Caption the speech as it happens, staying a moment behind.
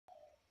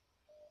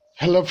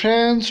Hello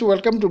friends,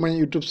 welcome to my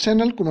YouTube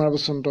channel Kumar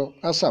Basanto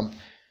Assam.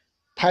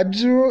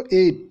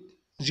 508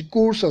 যি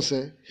course আছে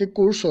সেই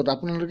কোর্সত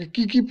আপোনালোকে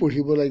কি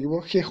পঢ়িব লাগিব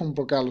সেই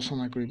সম্পৰ্কে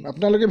আলোচনা কৰিম।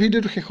 আপোনালোকে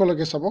ভিডিওটো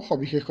শেষলৈকে চাব,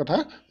 সবিশেষ কথা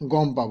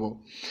গম পাব।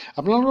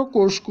 আপোনালোকৰ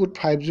কোৰ্স কোড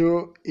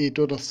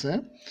 508ত আছে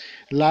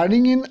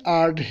learning in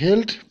art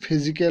health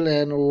physical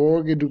and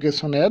work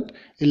education at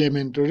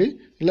elementary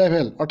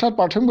level, অৰ্থাৎ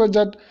প্ৰাথমিক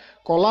পৰ্যায়ত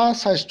কলা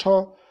স্বাস্থ্য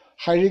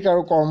শাৰীৰিক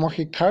আৰু কৰ্ম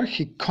শিক্ষাৰ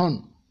শিক্ষণ।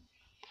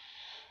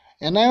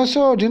 NIOS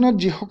অধীনত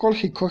যিসকল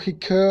শিক্ষক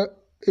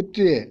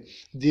শিক্ষয়িত্ৰীয়ে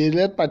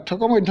D.ElEd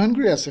পাঠ্যক্ৰম অধ্যয়ন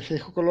কৰি আছে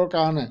সেইসকলৰ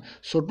কাৰণে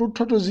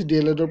চতুৰ্থটো যি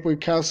D.ElEdৰ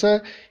পৰীক্ষা আছে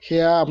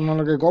সেয়া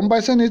আপোনালোকে গম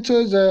পাইছে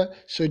নিশ্চয় যে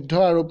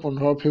 14 আৰু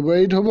 15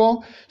 ফেব্ৰুৱাৰীত হ'ব।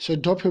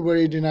 14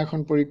 ফেব্ৰুৱাৰীৰ দিনাখন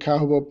পৰীক্ষা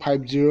হ'ব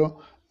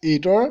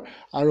 508ৰ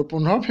আৰু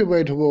 15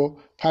 ফেব্ৰুৱাৰীত হ'ব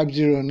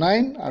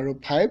 509 আৰু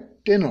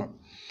 510ৰ।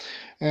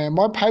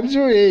 মই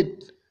 508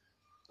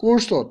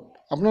 কোৰ্সত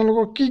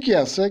আপোনালোকৰ কি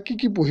আছে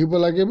কি পঢ়িব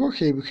লাগিব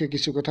সেই বিষয়ে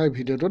কিছু কথা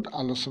ভিডিওটোত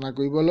আলোচনা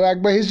কৰিবলৈ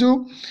আগবাঢ়িছোঁ।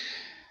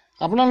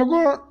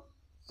 আপোনালোকৰ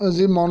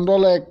যি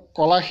মণ্ডল এক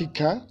কলা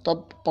শিক্ষা তাত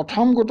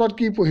প্ৰথম গোটত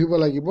কি পঢ়িব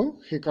লাগিব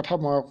সেই কথা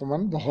মই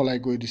অকমান বহলাই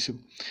কৈ দিছোঁ।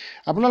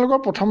 আপোনালোকৰ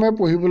প্ৰথমে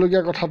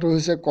পঢ়িবলগীয়া কথাটো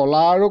হৈছে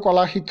কলা আৰু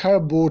কলা শিক্ষাৰ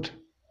বোধ,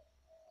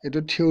 এইটো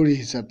থিয়ৰী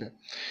হিচাপে।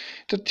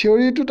 তো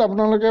থিয়ৰীটোত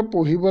আপোনালোকে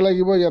পঢ়িব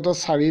লাগিব, ইয়াতে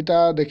 4টা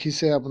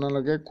দেখিছে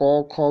আপোনালোকে ক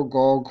খ গ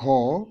ঘ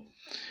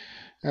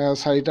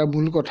 4টা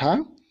মূল কথা।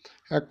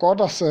 কত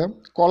আছে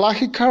কলা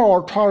শিক্ষাৰ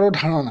অৰ্থ আৰু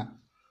ধাৰণা।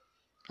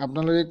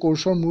 আপোনালোকে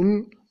কোৰ্সৰ মূল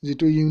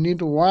যিটো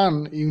ইউনিট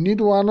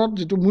 1ত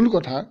যিটো মূল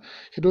কথা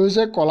সেইটো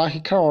হৈছে কলা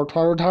শিক্ষাৰ অৰ্থ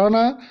আৰু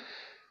ধাৰণা।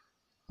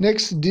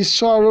 নেক্সট দৃশ্য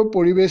আৰু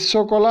পৰিবেশ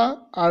কলা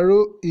আৰু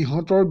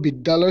ইহঁতৰ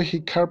বিদ্যালয়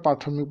শিক্ষাৰ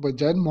প্ৰাথমিক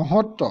পৰ্যায়ত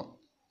মহত্ব।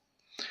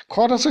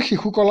 খত আছে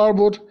শিশু কলাৰ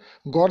বোধ।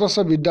 গত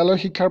আছে বিদ্যালয়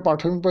শিক্ষাৰ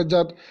প্ৰাথমিক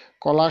পৰ্যায়ত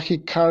কলা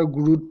শিক্ষাৰ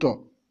গুৰুত্ব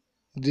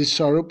দৃশ্য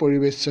আৰু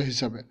পৰিবেশ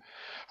হিচাপে।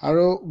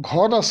 আৰু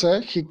ঘত আছে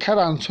শিক্ষাৰ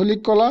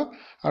আঞ্চলিক কলা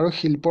আৰু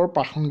শিল্পৰ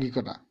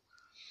প্ৰাসংগিকতা।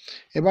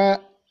 এবাৰ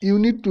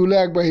ইউনিট 2লৈ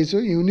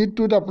আগবাঢ়িছোঁ। ইউনিট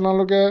 2ত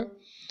আপোনালোকে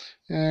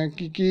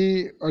কি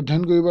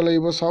অধ্যয়ন কৰিব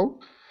লাগিব চাওক।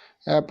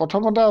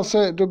 প্ৰথমতে আছে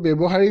এইটো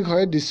ব্যৱহাৰিক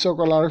হয়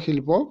দৃশ্যকলা আৰু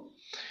শিল্প।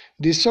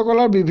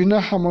 দৃশ্যকলাৰ বিভিন্ন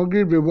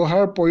সামগ্ৰীৰ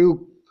ব্যৱহাৰ প্ৰয়োগ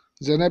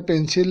যেনে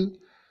পেঞ্চিল,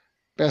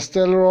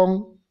 পেষ্টেল ৰং,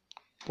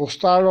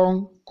 পোষ্টাৰ ৰং,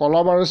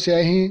 কলম আৰু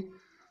চিয়াহী,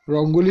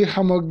 ৰংগোলী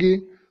সামগ্ৰী,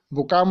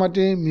 বোকা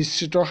মাটি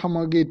মিশ্ৰিত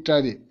সামগ্ৰী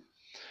ইত্যাদি।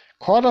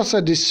 খত আছে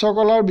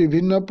দৃশ্যকলাৰ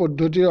বিভিন্ন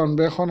পদ্ধতিৰ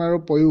অন্বেষণ আৰু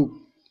প্ৰয়োগ,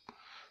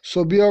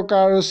 ছবি অঁকা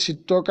আৰু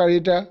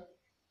চিত্ৰকাৰিতা,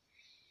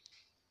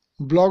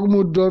 ব্লগ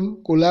মুদ্ৰণ,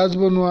 কোলাজ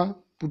বনোৱা,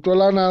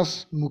 পুতলা নাচ,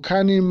 মুখা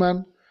নিৰ্মাণ,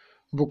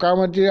 বোকা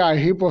মাটিৰ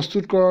আৰ্হি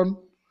প্ৰস্তুতকৰণ,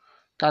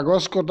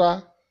 কাগজ কটা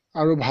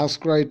আৰু ভাঁজ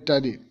কৰা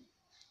ইত্যাদি।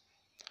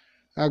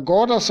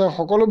 গত আছে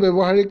সকলো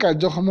ব্যৱহাৰিক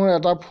কাৰ্যসমূহৰ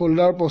এটা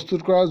ফোল্ডাৰ প্ৰস্তুত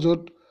কৰা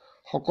য'ত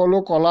সকলো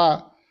কলা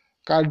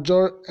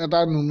কাৰ্যৰ এটা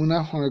নমুনা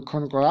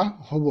সংৰক্ষণ কৰা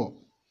হ'ব।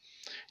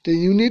 তো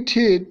ইউনিট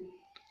 3ত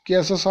কি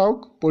আছে চাওক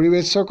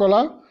পৰিবেশ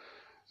কলা।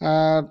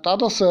 তাত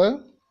আছে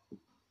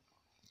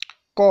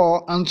ক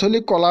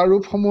আঞ্চলিক কলা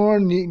ৰূপসমূহৰ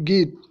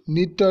গীত,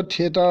 নৃত্য,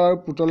 থিয়েটাৰ,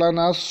 পুতলা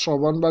নাচ,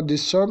 শ্ৰৱণ বা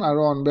দৃশ্যন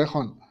আৰু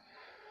অন্বেষণ।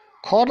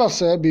 খত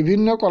আছে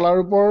বিভিন্ন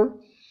কলাৰূপৰ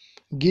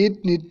গীত,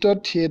 নৃত্য,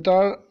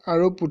 থিয়েটাৰ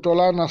আৰু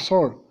পুতলা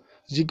নাচৰ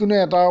যিকোনো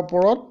এটাৰ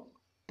ওপৰত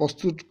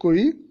প্ৰস্তুত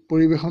কৰি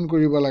পৰিৱেশন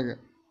কৰিব লাগে।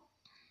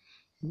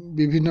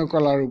 বিভিন্ন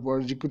কলাৰূপৰ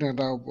যিকোনো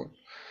এটাৰ ওপৰত।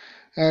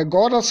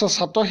 গত আছে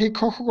ছাত্ৰ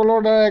শিক্ষকসকলৰ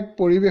দ্বাৰা এক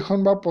পৰিৱেশন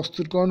বা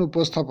প্ৰস্তুতকৰণ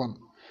উপস্থাপন।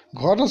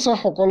 ঘত আছে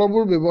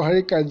সকলোবোৰ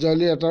ব্যৱহাৰিক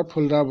কাৰ্যাৱলী এটা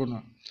ফোল্ডাৰ বনোৱা।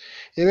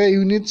 এইবাৰ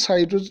ইউনিট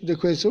 4টো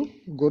দেখুৱাইছোঁ,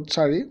 গোট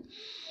 4।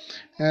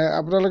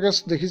 আপোনালোকে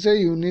দেখিছে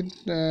ইউনিট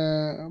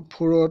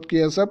 4ত কি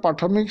আছে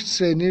প্ৰাথমিক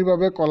শ্ৰেণীৰ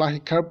বাবে কলা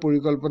শিক্ষাৰ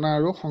পৰিকল্পনা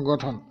আৰু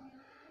সংগঠন।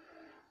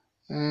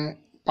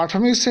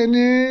 প্ৰাথমিক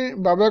শ্ৰেণীৰ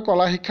বাবে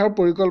কলা শিক্ষাৰ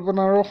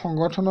পৰিকল্পনা আৰু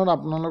সংগঠনত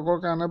আপোনালোকৰ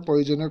কাৰণে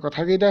প্ৰয়োজনীয়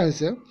কথাকেইটা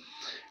হৈছে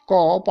ক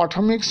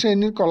প্ৰাথমিক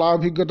শ্ৰেণীৰ কলা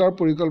অভিজ্ঞতাৰ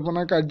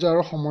পৰিকল্পনা কাৰ্য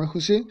আৰু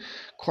সময়সূচী।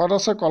 খত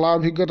আছে কলা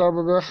অভিজ্ঞতাৰ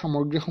বাবে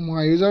সামগ্ৰীসমূহ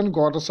আয়োজন।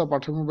 গত আছে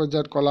প্ৰাথমিক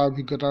পৰ্যায়ত কলা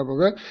অভিজ্ঞতাৰ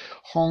বাবে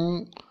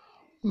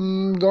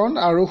সংগঠন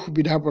আৰু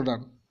সুবিধা প্ৰদান।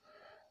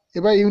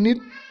 এইবাৰ ইউনিট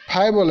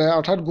 5লৈ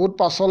অৰ্থাৎ গোট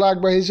 5লৈ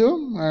আগবাঢ়িছোঁ।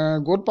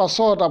 গোট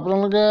 5ত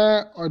আপোনালোকে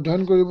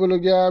অধ্যয়ন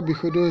কৰিবলগীয়া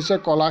বিষয়টো হৈছে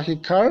কলা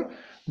শিক্ষাৰ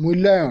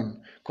মূল্যায়ন।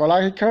 কলা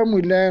শিক্ষাৰ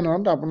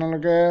মূল্যায়নত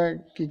আপোনালোকে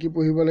কি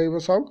পঢ়িব লাগিব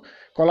চাওক।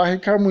 কলা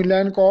শিক্ষাৰ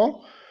মূল্যায়ন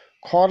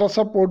খত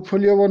আছে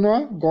পৰ্টফলিঅ' বনোৱা।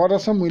 গত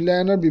আছে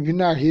মূল্যায়নৰ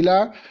বিভিন্ন আহিলা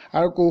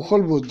আৰু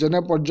কৌশলবোধ যেনে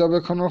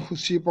পৰ্যবেক্ষণৰ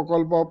সূচী,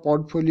 প্ৰকল্প,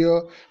 পৰ্টফলিঅ',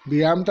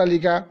 বিৰাম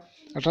তালিকা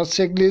অৰ্থাৎ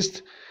চেকলিষ্ট,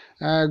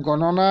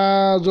 গণনা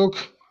জোখ,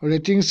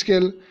 ৰেটিং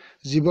স্কেল,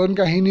 জীৱন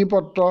কাহিনী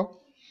পত্ৰ,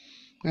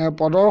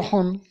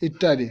 প্ৰদৰ্শন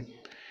ইত্যাদি।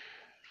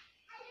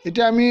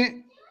 এতিয়া আমি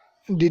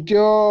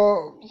দ্বিতীয়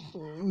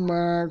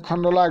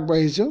খণ্ডলৈ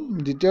আগবাঢ়িছোঁ।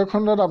 দ্বিতীয়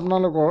খণ্ডত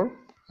আপোনালোকৰ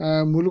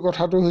মূল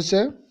কথাটো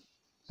হৈছে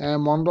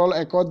মণ্ডল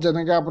 1ত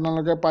যেনেকৈ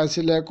আপোনালোকে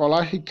পাইছিলে কলা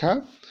শিক্ষা,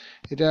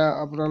 এতিয়া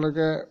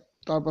আপোনালোকে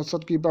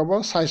তাৰপাছত কি পাব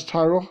স্বাস্থ্য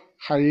আৰু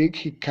শাৰীৰিক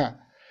শিক্ষা।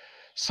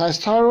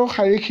 স্বাস্থ্য আৰু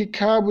শাৰীৰিক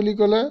শিক্ষা বুলি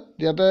ক'লে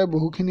ইয়াতে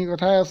বহুখিনি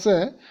কথাই আছে।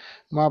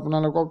 মই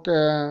আপোনালোকক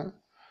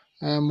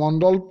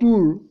মণ্ডল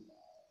 2ৰ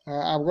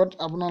আগত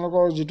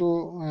আপোনালোকৰ যিটো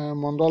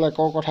মণ্ডল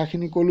 1ৰ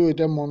কথাখিনি ক'লোঁ,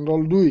 এতিয়া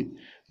মণ্ডল 2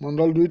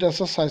 মণ্ডল 2ত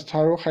আছে স্বাস্থ্য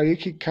আৰু শাৰীৰিক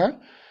শিক্ষা।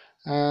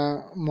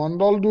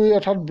 মণ্ডল 2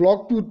 অৰ্থাৎ ব্লক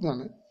 2ত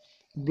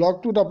ব্লক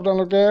 2ত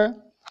আপোনালোকে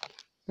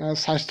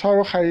স্বাস্থ্য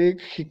আৰু শাৰীৰিক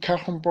শিক্ষা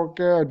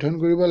সম্পৰ্কে অধ্যয়ন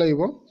কৰিব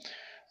লাগিব।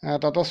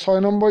 তাতে 6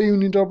 নম্বৰ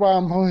ইউনিটৰ পৰা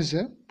আৰম্ভ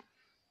হৈছে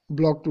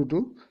ব্লক 2টো।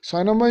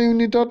 6 নম্বৰ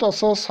ইউনিটত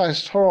আছে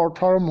স্বাস্থ্যৰ অৰ্থ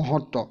আৰু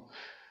মহত্ব।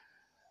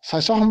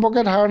 স্বাস্থ্য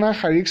সম্পৰ্কে ধাৰণা,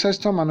 শাৰীৰিক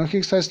স্বাস্থ্য,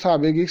 মানসিক স্বাস্থ্য,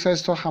 আৱেগিক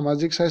স্বাস্থ্য,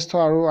 সামাজিক স্বাস্থ্য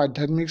আৰু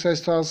আধ্যাত্মিক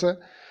স্বাস্থ্য আছে।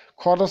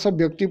 খত আছে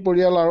ব্যক্তি,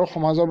 পৰিয়াল আৰু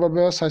সমাজৰ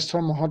বাবে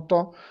স্বাস্থ্যৰ মহত্ব।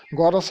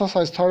 গত আছে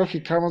স্বাস্থ্য আৰু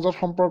শিক্ষাৰ মাজত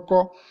সম্পৰ্ক,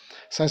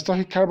 স্বাস্থ্য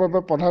শিক্ষাৰ বাবে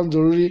প্ৰধান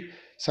জৰুৰী,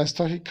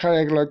 স্বাস্থ্য শিক্ষাৰ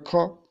এক লক্ষ্য।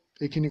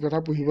 এইখিনি কথা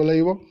পঢ়িব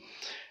লাগিব।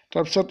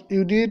 তাৰপিছত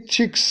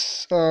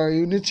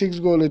ইউনিট 6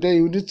 গ'ল। এতিয়া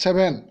ইউনিট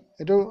 7,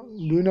 এইটো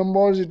 2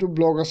 নম্বৰ যিটো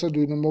ব্লক আছে,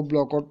 2 নম্বৰ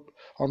ব্লকত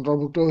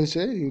অন্তৰ্ভুক্ত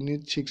হৈছে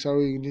ইউনিট 6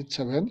 আৰু ইউনিট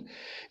 7।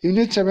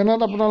 ইউনিট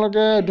 7ত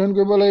আপোনালোকে অধ্যয়ন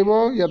কৰিব লাগিব।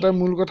 ইয়াতে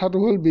মূল কথাটো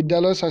হ'ল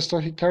বিদ্যালয় স্বাস্থ্য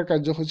শিক্ষাৰ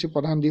কাৰ্যসূচী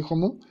প্ৰধান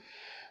দিশসমূহ।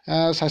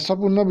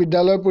 স্বাস্থ্যপূৰ্ণ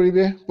বিদ্যালয়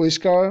পৰিৱেশ,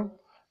 পৰিষ্কাৰ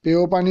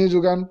পেয় পানীৰ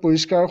যোগান,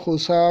 পৰিষ্কাৰ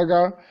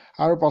শৌচাগাৰ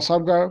আৰু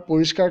প্ৰস্ৰাৱগাৰ,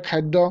 পৰিষ্কাৰ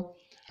খাদ্য,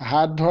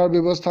 হাত ধোৱাৰ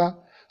ব্যৱস্থা,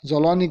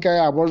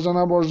 জলনিকায়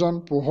আৱৰ্জনা বৰ্জন,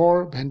 পোহৰ,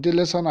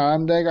 ভেণ্টিলেশ্যন,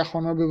 আৰামদায়ক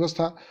আসনৰ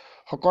ব্যৱস্থা,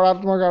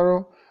 সকাৰাত্মক আৰু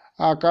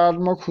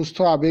আকাৰাত্মক সুস্থ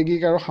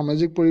আৱেগিক আৰু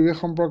সামাজিক পৰিৱেশ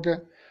সম্পৰ্কে।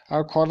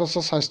 আৰু খত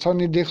আছে স্বাস্থ্য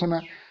নিৰ্দেশনা,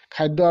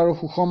 খাদ্য আৰু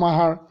সুষম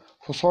আহাৰ,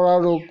 সুচৰা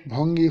ৰোগ,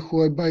 ভংগী,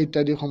 সুঅভ্যাস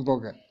ইত্যাদি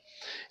সম্পৰ্কে।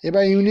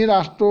 এইবাৰ ইউনিট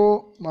 8টো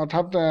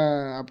অৰ্থাৎ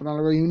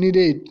আপোনালোকৰ ইউনিট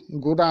 8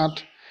 গোট 8,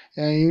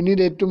 ইউনিট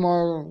 8টো মই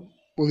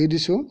পঢ়ি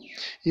দিছোঁ।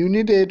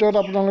 ইউনিট 8ত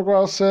আপোনালোকৰ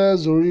আছে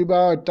জৰুৰী বা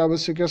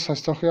অত্যাৱশ্যকীয়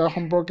স্বাস্থ্যসেৱা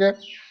সম্পৰ্কে।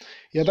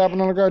 ইয়াতে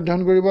আপোনালোকে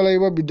অধ্যয়ন কৰিব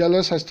লাগিব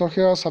বিদ্যালয়ৰ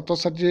স্বাস্থ্যসেৱা, ছাত্ৰ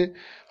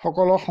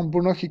ছাত্ৰীসকলৰ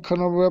সম্পূৰ্ণ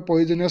শিক্ষণৰ বাবে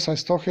প্ৰয়োজনীয়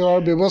স্বাস্থ্যসেৱাৰ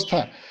ব্যৱস্থা,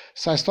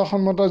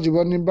 স্বাস্থ্যসন্মত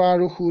জীৱন নিৰ্বাহ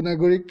আৰু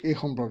সুনাগৰিক এই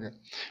সম্পৰ্কে।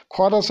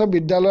 খত আছে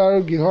বিদ্যালয় আৰু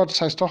গৃহত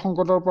স্বাস্থ্য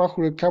সংকটৰ পৰা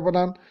সুৰক্ষা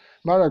প্ৰদান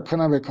বা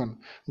ৰক্ষণাবেক্ষণ।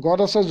 গত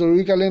আছে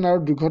জৰুৰীকালীন আৰু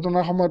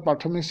দুৰ্ঘটনাৰ সময়ত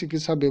প্ৰাথমিক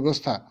চিকিৎসা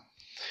ব্যৱস্থা।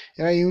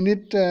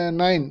 ইউনিট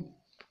 9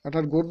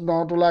 অৰ্থাৎ গোট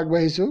 9টোলৈ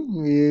আগবাঢ়িছোঁ।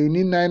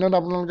 ইউনিট 9ত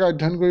আপোনালোকে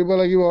অধ্যয়ন কৰিব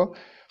লাগিব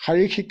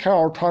শাৰীৰিক শিক্ষাৰ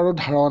অৰ্থ আৰু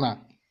ধাৰণা।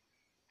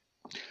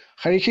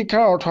 শাৰীৰিক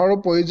শিক্ষাৰ অৰ্থ আৰু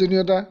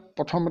প্ৰয়োজনীয়তা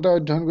প্ৰথমতে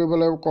অধ্যয়ন কৰিব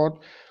লাগিব।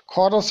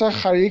 খত আছে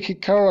শাৰীৰিক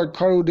শিক্ষাৰ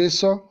লক্ষ্য আৰু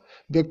উদ্দেশ্য,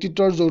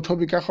 ব্যক্তিত্বৰ যৌথ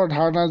বিকাশৰ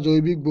ধাৰণা,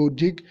 জৈৱিক,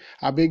 বৌদ্ধিক,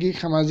 আৱেগিক,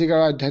 সামাজিক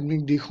আৰু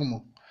আধ্যাত্মিক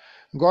দিশসমূহ।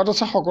 গত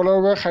আছে সকলোৰে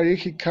বাবে শাৰীৰিক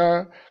শিক্ষাৰ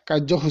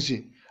কাৰ্যসূচী,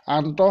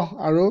 আন্তঃ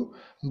আৰু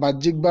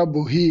বাহ্যিক বা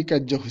বহি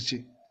কাৰ্যসূচী।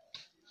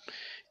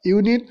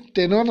 ইউনিট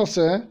 10ত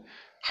আছে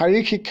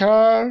শাৰীৰিক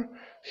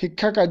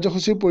শিক্ষা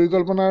কাৰ্যসূচীৰ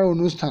পৰিকল্পনা আৰু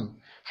অনুষ্ঠান,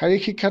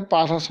 শাৰীৰিক শিক্ষাত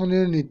পাঠ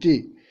আঁচনিৰ নীতি,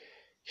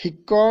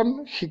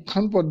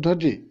 শিক্ষণ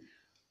পদ্ধতি,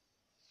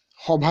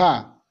 সভা,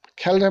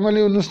 খেল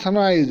ধেমালি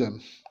অনুষ্ঠানৰ আয়োজন।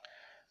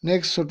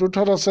 নেক্সট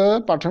 4ৰ্থত আছে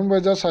প্ৰাথমিক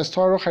পৰ্যায়ৰ স্বাস্থ্য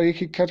আৰু শাৰীৰিক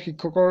শিক্ষাত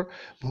শিক্ষকৰ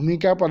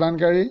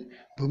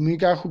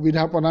ভূমিকা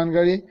সুবিধা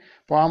প্ৰদানকাৰী,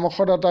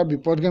 পৰামৰ্শদাতা,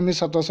 বিপদগামী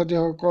ছাত্ৰ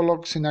ছাত্ৰীসকলক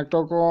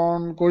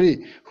চিনাক্তকৰণ কৰি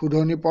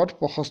শুধৰণি পথ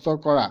প্ৰশস্ত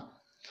কৰা।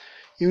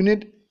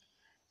 ইউনিট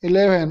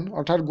 11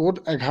 অৰ্থাৎ গোট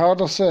 11ত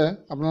আছে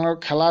আপোনালোকৰ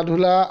খেলা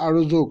ধূলা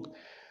আৰু যোগ।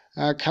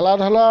 খেলা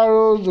ধূলা আৰু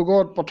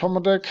যোগত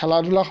প্ৰথমতে খেলা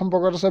ধূলা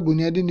সম্পৰ্কত আছে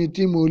বুনিয়াদী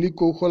নীতি, মৌলিক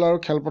কৌশল আৰু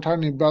খেলপথাৰ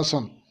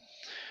নিৰ্বাচন।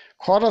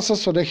 খত আছে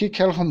স্বদেশী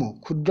খেলসমূহ,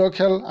 ক্ষুদ্ৰ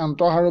খেল,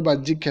 আন্তঃ আৰু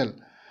বাহ্যিক খেল।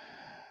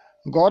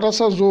 গত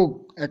আছে যোগ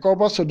 1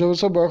 পৰা 14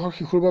 বছৰ বয়সৰ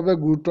শিশুৰ বাবে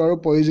গুৰুত্ব আৰু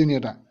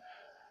প্ৰয়োজনীয়তা।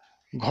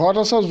 ঘৰত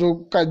আছে যোগ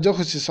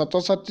কাৰ্যসূচী, ছাত্ৰ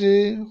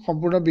ছাত্ৰীৰ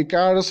সম্পূৰ্ণ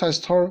বিকাশ আৰু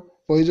স্বাস্থ্যৰ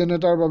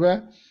প্ৰয়োজনীয়তাৰ বাবে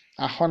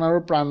আসন আৰু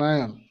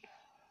প্ৰাণায়াম।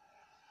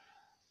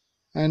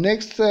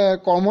 নেক্সট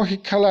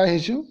কৰ্মশিক্ষালৈ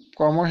আহিছোঁ।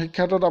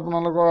 কৰ্মশিক্ষাটোত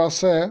আপোনালোকৰ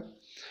আছে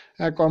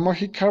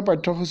কৰ্মশিক্ষাৰ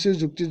পাঠ্যসূচীৰ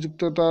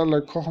যুক্তিযুক্ততাৰ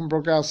লক্ষ্য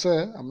সম্পৰ্কে আছে।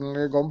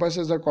 আপোনালোকে গম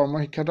পাইছে যে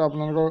কৰ্মশিক্ষাটো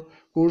আপোনালোকৰ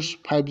কোৰ্চ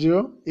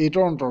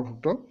 508ৰ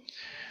অন্তৰ্ভুক্ত।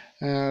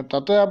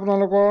 তাতে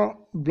আপোনালোকৰ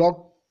ব্লক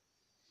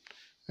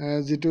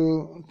যিটো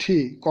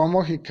 3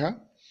 কৰ্মশিক্ষা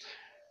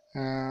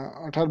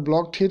অৰ্থাৎ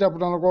ব্লক 3ত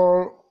আপোনালোকৰ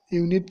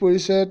ইউনিট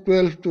পৰিছে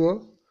 12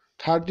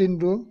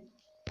 13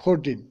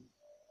 14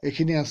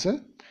 এইখিনি আছে।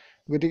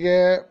 গতিকে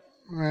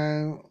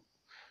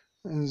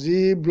যি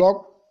ব্লক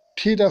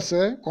 3ত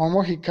আছে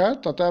কৰ্মশিক্ষা,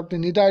 তাতে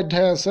 3টা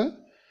অধ্যায় আছে।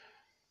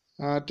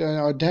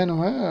 অধ্যায়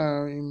নহয়,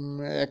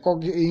 একক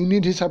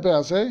ইউনিট হিচাপে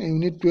আছে।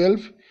 ইউনিট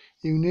 12,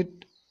 ইউনিট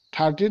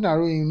 13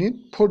 আৰু ইউনিট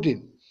 14।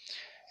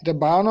 এতিয়া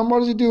 12 নম্বৰ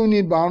যিটো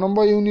ইউনিট, 12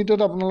 নম্বৰ ইউনিটত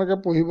আপোনালোকে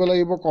পঢ়িব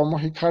লাগিব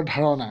কৰ্মশিক্ষাৰ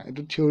ধাৰণা।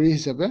 এইটো থিয়ৰী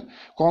হিচাপে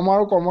কৰ্ম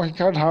আৰু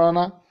কৰ্মশিক্ষাৰ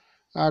ধাৰণা।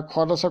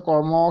 খত আছে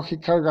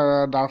কৰ্মশিক্ষাৰ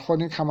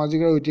দাৰ্শনিক, সামাজিক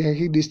আৰু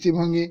ঐতিহাসিক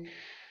দৃষ্টিভংগী।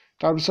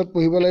 তাৰপিছত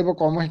পঢ়িব লাগিব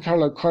কৰ্মশিক্ষাৰ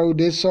লক্ষ্য আৰু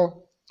উদ্দেশ্য।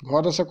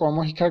 ঘৰত আছে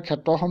কৰ্মশিক্ষাৰ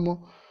ক্ষেত্ৰসমূহ।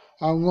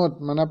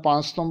 মানে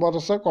 5 নম্বৰত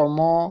আছে কৰ্ম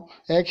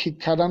এক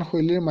শিক্ষাদান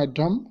শৈলীৰ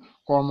মাধ্যম,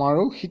 কৰ্ম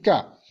আৰু শিকা।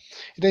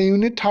 এতিয়া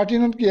ইউনিট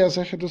 13ত কি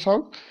আছে সেইটো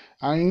চাওক।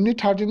 ইউনিট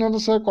 13ত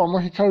আছে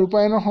কৰ্মশিক্ষাৰ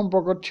ৰূপায়নৰ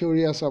সম্পৰ্কত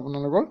থিয়ৰী আছে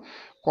আপোনালোকৰ।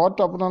 কত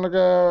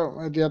আপোনালোকে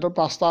এতিয়াতো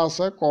 5টা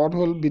আছে। কত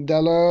হ'ল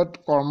বিদ্যালয়ত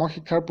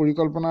কৰ্মশিক্ষাৰ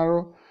পৰিকল্পনা আৰু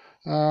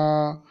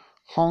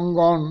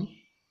সংগঠন,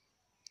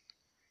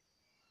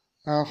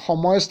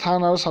 সময়, স্থান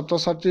আৰু ছাত্ৰ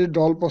ছাত্ৰীৰ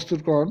দল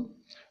প্ৰস্তুতকৰণ।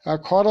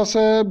 খত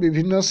আছে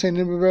বিভিন্ন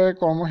শ্ৰেণীৰ বাবে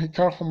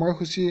কৰ্মশিক্ষাৰ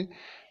সময়সূচী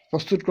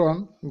প্ৰস্তুতকৰণ।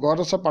 গত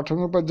আছে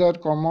প্ৰাথমিক পৰ্যায়ত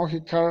কৰ্ম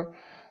শিক্ষাৰ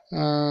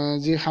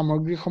যি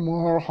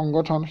সামগ্ৰীসমূহৰ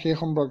সংগঠন সেই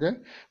সম্পৰ্কে।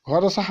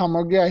 ঘৰত আছে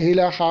সামগ্ৰী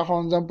আহিলা সা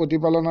সৰঞ্জাম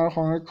প্ৰতিপালন আৰু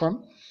সংৰক্ষণ।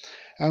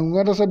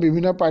 ঘৰত আছে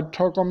বিভিন্ন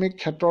পাঠ্যক্ৰমিক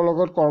ক্ষেত্ৰৰ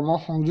লগত কৰ্ম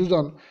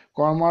সংযোজন,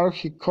 কৰ্ম আৰু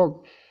শিক্ষাক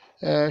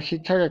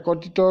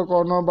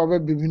একত্ৰিতকৰণৰ বাবে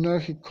বিভিন্ন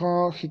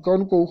শিক্ষণ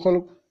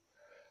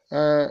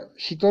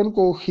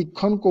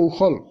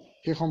কৌশল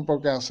সেই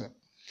সম্পৰ্কে আছে।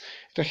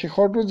 এতিয়া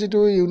শেষৰটো যিটো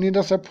ইউনিট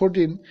আছে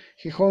 14,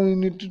 শেষৰ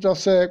ইউনিটটোত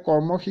আছে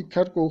কৰ্ম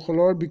শিক্ষাত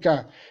কৌশলৰ বিকাশ,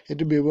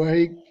 এইটো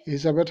ব্যৱহাৰিক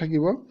হিচাপে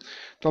থাকিব।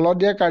 তলত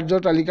দিয়া কাৰ্যৰ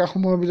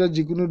তালিকাসমূহৰ ভিতৰত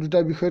যিকোনো দুটা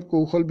বিষয়ত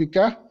কৌশল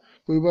বিকাশ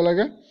কৰিব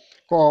লাগে।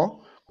 ক,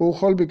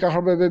 কৌশল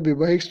বিকাশৰ বাবে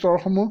ব্যৱহাৰিক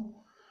স্তৰসমূহ,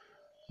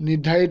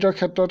 নিৰ্ধাৰিত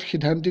ক্ষেত্ৰত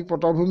সিদ্ধান্তিক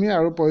পটভূমি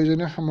আৰু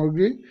প্ৰয়োজনীয়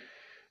সামগ্ৰী,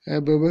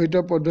 ব্যৱহৃত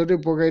পদ্ধতি,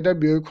 উপকাৰিতা,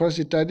 ব্যয় খৰচ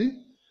ইত্যাদি।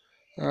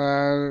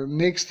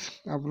 নেক্সট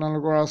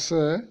আপোনালোকৰ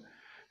আছে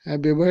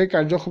ব্যৱহাৰিক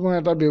কাৰ্যসমূহৰ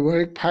এটা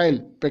ব্যৱহাৰিক ফাইল,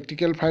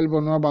 প্ৰেক্টিকেল ফাইল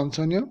বনোৱা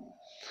বাঞ্ছনীয়।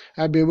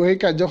 ব্যৱহাৰিক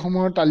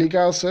কাৰ্যসমূহৰ তালিকা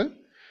আছে,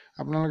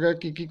 আপোনালোকে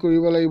কি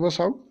কৰিব লাগিব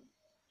চাওক।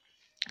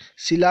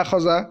 চিলা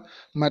সজা,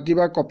 মাটি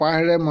বা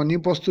কপাহেৰে মণি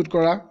প্ৰস্তুত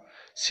কৰা,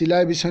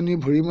 চিলাই বিচনী,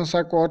 ভৰি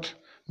মচা কঠ,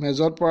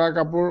 মেজত পৰা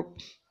কাপোৰ,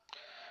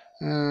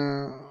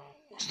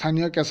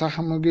 স্থানীয় কেঁচা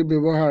সামগ্ৰীৰ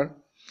ব্যৱহাৰ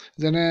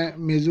যেনে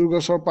মেজুৰ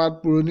গছৰ পাত,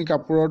 পুৰণি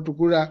কাপোৰৰ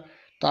টুকুৰা,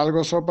 তাল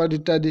গছৰ পাত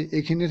ইত্যাদি,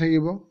 এইখিনি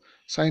থাকিব।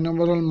 4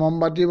 নম্বৰ হ'ল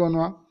মমবাতি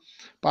বনোৱা।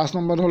 5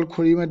 নম্বৰ হ'ল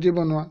খৰি মাটি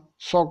বনোৱা,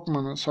 চক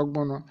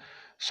বনোৱা।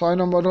 6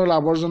 নম্বৰ হ'ল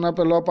আৱৰ্জনা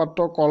পেলোৱা পাত্ৰ,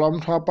 কলম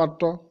থোৱা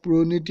পাত্ৰ,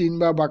 পুৰণি টিন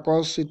বা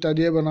বাকচ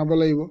ইত্যাদিয়ে বনাব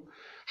লাগিব।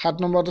 7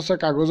 নম্বৰত আছে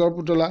কাগজৰ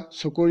পুতলা,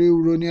 চকৰি,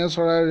 উৰণীয়া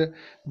চৰাই,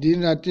 দিন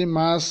ৰাতি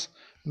মাছ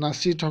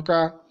নাচি থকা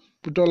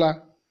পুতলা।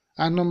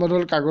 8 নম্বৰত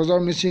হ'ল কাগজৰ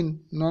মেচিন।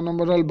 9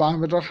 নম্বৰত হ'ল বাঁহ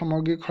বেতৰ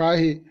সামগ্ৰী,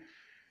 খৰাহী।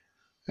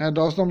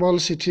 10 নম্বৰ হ'ল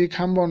চিঠিৰ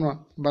খাম বনোৱা,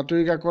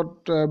 বাতৰি কাকত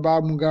বা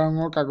মুগা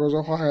ৰঙৰ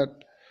কাগজৰ সহায়ত।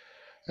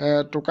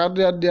 টোকাত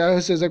ইয়াত দিয়া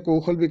হৈছে যে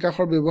কৌশল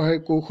বিকাশৰ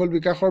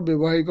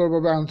ব্যৱহাৰিকৰ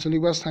বাবে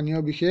আঞ্চলিক বা স্থানীয়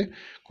বিশেষ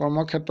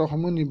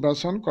কৰ্মক্ষেত্ৰসমূহ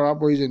নিৰ্বাচন কৰা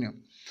প্ৰয়োজনীয়।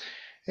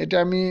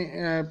 এতিয়া আমি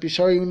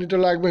পিছৰ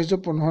ইউনিটলৈ আগবাঢ়িছোঁ।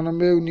 15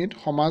 নম্বৰ ইউনিট,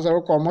 সমাজ আৰু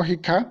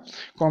কৰ্মশিক্ষা।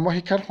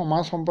 কৰ্মশিক্ষাত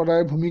সমাজ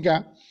সম্প্ৰদায়ৰ ভূমিকা।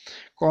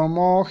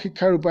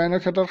 কৰ্মশিক্ষাৰ ৰূপায়ণৰ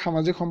ক্ষেত্ৰত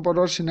সামাজিক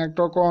সম্পদৰ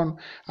চিনাক্তকৰণ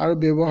আৰু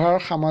ব্যৱহাৰ,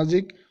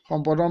 সামাজিক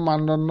সম্পদৰ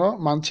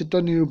মানচিত্ৰ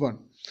নিৰূপণ।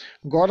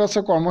 গত আছে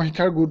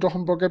কৰ্মশিক্ষাৰ গুৰুত্ব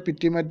সম্পৰ্কে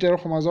পিতৃ মাতৃ আৰু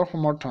সমাজৰ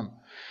সমৰ্থন।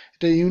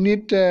 এতিয়া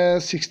ইউনিট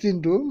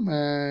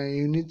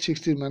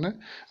 16 মানে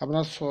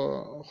আপোনাৰ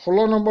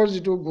 16 নম্বৰ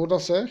যিটো গোট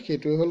আছে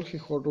সেইটোৱে হ'ল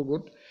শেষৰটো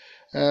গোট।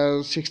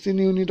 16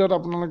 ইউনিটত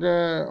আপোনালোকে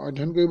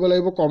অধ্যয়ন কৰিব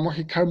লাগিব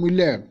কৰ্মশিক্ষাৰ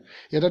মূল্যায়ন।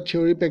 ইয়াতে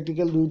থিয়ৰী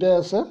প্ৰেক্টিকেল দুয়োটাই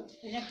আছে।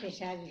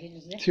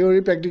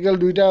 থিয়ৰী প্ৰেক্টিকেল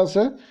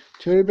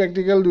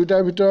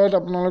দুয়োটাৰ ভিতৰত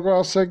আপোনালোকৰ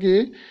আছে কি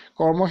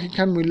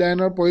কৰ্মশিক্ষাত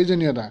মূল্যায়নৰ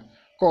প্ৰয়োজনীয়তা।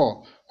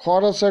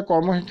 খত আছে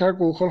কৰ্মশিক্ষাৰ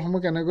কৌশলসমূহ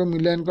কেনেকৈ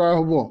মূল্যায়ন কৰা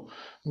হ'ব।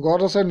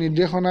 গত আছে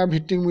নিৰ্দেশনা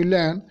ভিত্তিক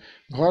মূল্যায়ন।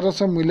 ঘৰত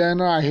আছে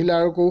মূল্যায়নৰ আহিলা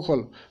আৰু কৌশল।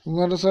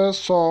 ঘৰত আছে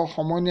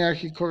সমন্বয়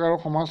শিক্ষক আৰু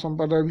সমাজ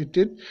সম্প্ৰদায়ৰ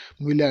ভিত্তিত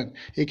মূল্যায়ন।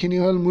 এইখিনি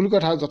হ'ল মূল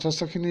কথা,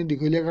 যথেষ্টখিনি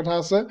দীঘলীয়া কথা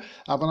আছে।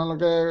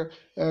 আপোনালোকে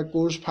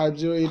কোৰ্চ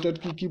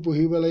 508ত কি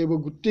পঢ়িব লাগিব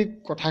গোটেই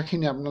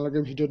কথাখিনি আপোনালোকে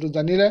ভিডিঅ'টো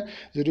জানিলে।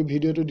 যদি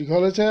ভিডিঅ'টো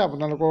দীঘল হৈছে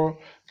আপোনালোকৰ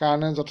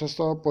কাৰণে যথেষ্ট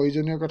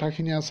প্ৰয়োজনীয়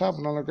কথাখিনি আছে।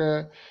 আপোনালোকে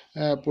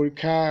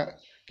পৰীক্ষা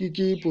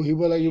কি পঢ়িব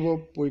লাগিব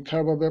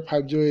পৰীক্ষাৰ বাবে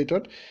 508ত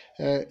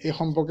এই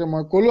সম্পৰ্কে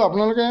মই ক'লোঁ।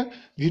 আপোনালোকে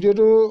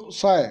ভিডিঅ'টো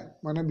চাই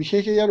মানে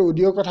বিশেষকৈ ইয়াৰ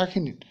অডিঅ'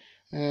 কথাখিনিত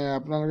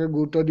আপোনালোকে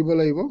গুৰুত্ব দিব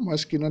লাগিব। মই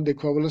স্ক্ৰীণত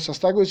দেখুৱাবলৈ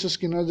চেষ্টা কৰিছোঁ।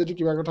 স্ক্ৰীণত যদি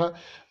কিবা কথা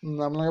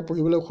আপোনালোকে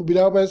পঢ়িবলৈ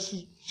অসুবিধাও পায়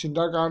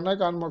চিন্তাৰ কাৰণ নাই,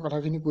 কাৰণ মই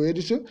কথাখিনি কৈয়ে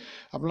দিছোঁ।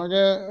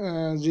 আপোনালোকে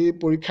যি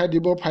পৰীক্ষা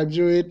দিব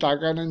 508 তাৰ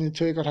কাৰণে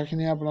নিশ্চয় এই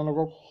কথাখিনি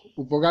আপোনালোকক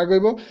উপকাৰ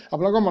কৰিব।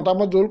 আপোনালোকৰ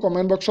মতামত জৰুৰ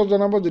কমেণ্ট বক্সত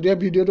জনাব। যদিহে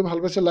ভিডিঅ'টো ভাল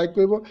পাইছে লাইক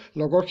কৰিব।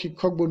 লগৰ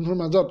শিক্ষক বন্ধুৰ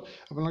মাজত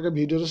আপোনালোকে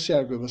ভিডিঅ'টো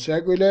শ্বেয়াৰ কৰিব।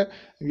 শ্বেয়াৰ কৰিলে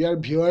ইয়াৰ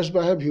ভিউৱাৰ্ছ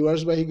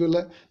বাঢ়ি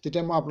গ'লে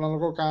তেতিয়া মই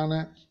আপোনালোকৰ কাৰণে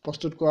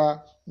প্ৰস্তুত কৰা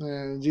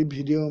যি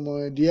ভিডিঅ' মই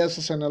দি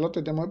আছোঁ চেনেলত,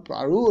 তেতিয়া মই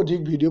আৰু অধিক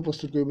ভিডিঅ'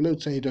 প্ৰস্তুত কৰিবলৈ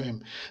উৎসাহিত হ'ম।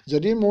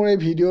 যদি মোৰ এই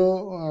ভিডিঅ'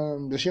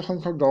 বেছি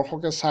সংখ্যক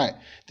দৰ্শকে চায়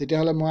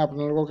তেতিয়াহ'লে মই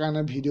আপোনালোকৰ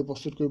কাৰণে ভিডিঅ'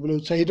 প্ৰস্তুত কৰিবলৈ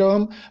উৎসাহিত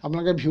হ'ম।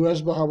 আপোনালোকে ভিউৱাৰ্ছ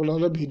বঢ়াবলৈ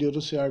হ'লে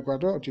ভিডিঅ'টো শ্বেয়াৰ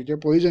কৰাটো অতিকৈ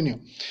প্ৰয়োজনীয়।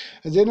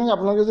 যিয়ে নহওক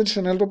আপোনালোকে যদি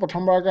চেনেলটো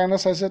প্ৰথমবাৰৰ কাৰণে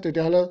চাইছে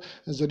তেতিয়াহ'লে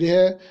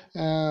যদিহে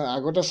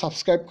আগতে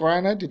ছাবস্ক্ৰাইব কৰা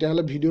নাই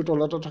তেতিয়াহ'লে ভিডিঅ'ৰ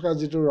তলতে থকা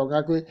যিটো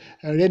ৰঙাকৈ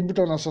ৰেড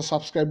বুটন আছে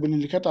ছাবস্ক্ৰাইব বুলি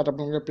লিখে তাত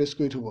আপোনালোকে প্ৰেছ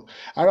কৰি থ'ব।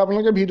 আৰু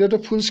আপোনালোকে ভিডিঅ'টো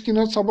ফুল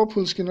স্ক্ৰীণত চাব।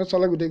 ফুল স্ক্ৰীণত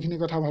চালে গোটেইখিনি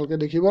কথা ভালকৈ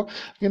দেখিব।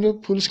 কিন্তু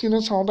ফুল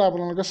স্ক্ৰীণত চাওঁতে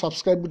আপোনালোকে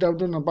ছাবস্ক্ৰাইব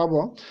বুটামটো নাপাব।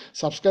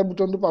 ছাবস্ক্ৰাইব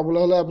বুটামটো পাবলৈ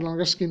হ'লে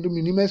আপোনালোকে স্ক্ৰীণটো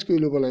মিনিমাইজ কৰি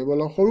ল'ব লাগিব,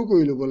 অলপ সৰু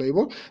কৰি ল'ব লাগিব।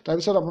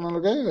 তাৰপিছত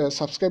আপোনালোকে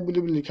ছাবস্ক্ৰাইব বুলি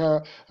লিখা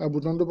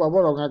বুটামটো পাব,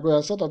 ৰঙাকৈ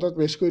আছে, তাতে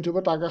প্ৰেছ কৰি থ'ব।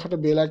 তাৰ কাষতে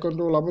বেল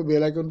আইকনটো ওলাব,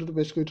 বেল আইকনটো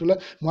প্ৰেছ কৰি থ'লে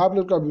মই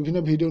আপলোড কৰা বিভিন্ন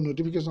ভিডিঅ'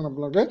 ন'টিফিকেশ্যন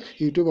আপোনালোকে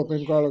ইউটিউব অ'পেন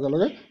কৰাৰ লগে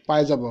লগে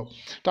পাই যাব।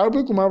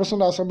 তাৰোপৰি কুমাৰ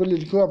বসন্ত আছাম বুলি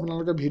লিখিও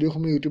আপোনালোকে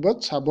ভিডিঅ'সমূহ ইউটিউবত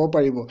চাব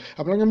পাৰিব।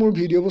 আপোনালোকে মোৰ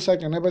ভিডিঅ'বোৰ চাই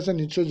কেনে পাইছে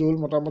নিশ্চয় জৰুৰ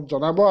মতামত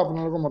জনাব।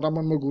 আপোনালোকৰ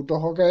মতামত মই গুৰুত্ব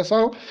সহকাৰে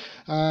চাওঁ।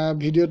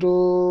 ভিডিঅ'টো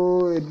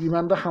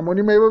ইমানটা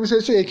সামৰণি মাৰিব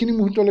বিচাৰিছোঁ। এইখিনি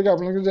মুহূৰ্তলৈকে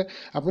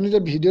আপুনি যে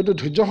ভিডিঅ'টো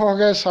ধৈৰ্য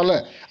সহকাৰে চালে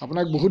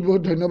আপোনাক বহুত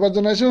বহুত ধন্যবাদ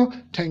জনাইছোঁ।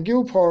 Thank U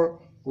for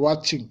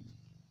ৱাটছিং।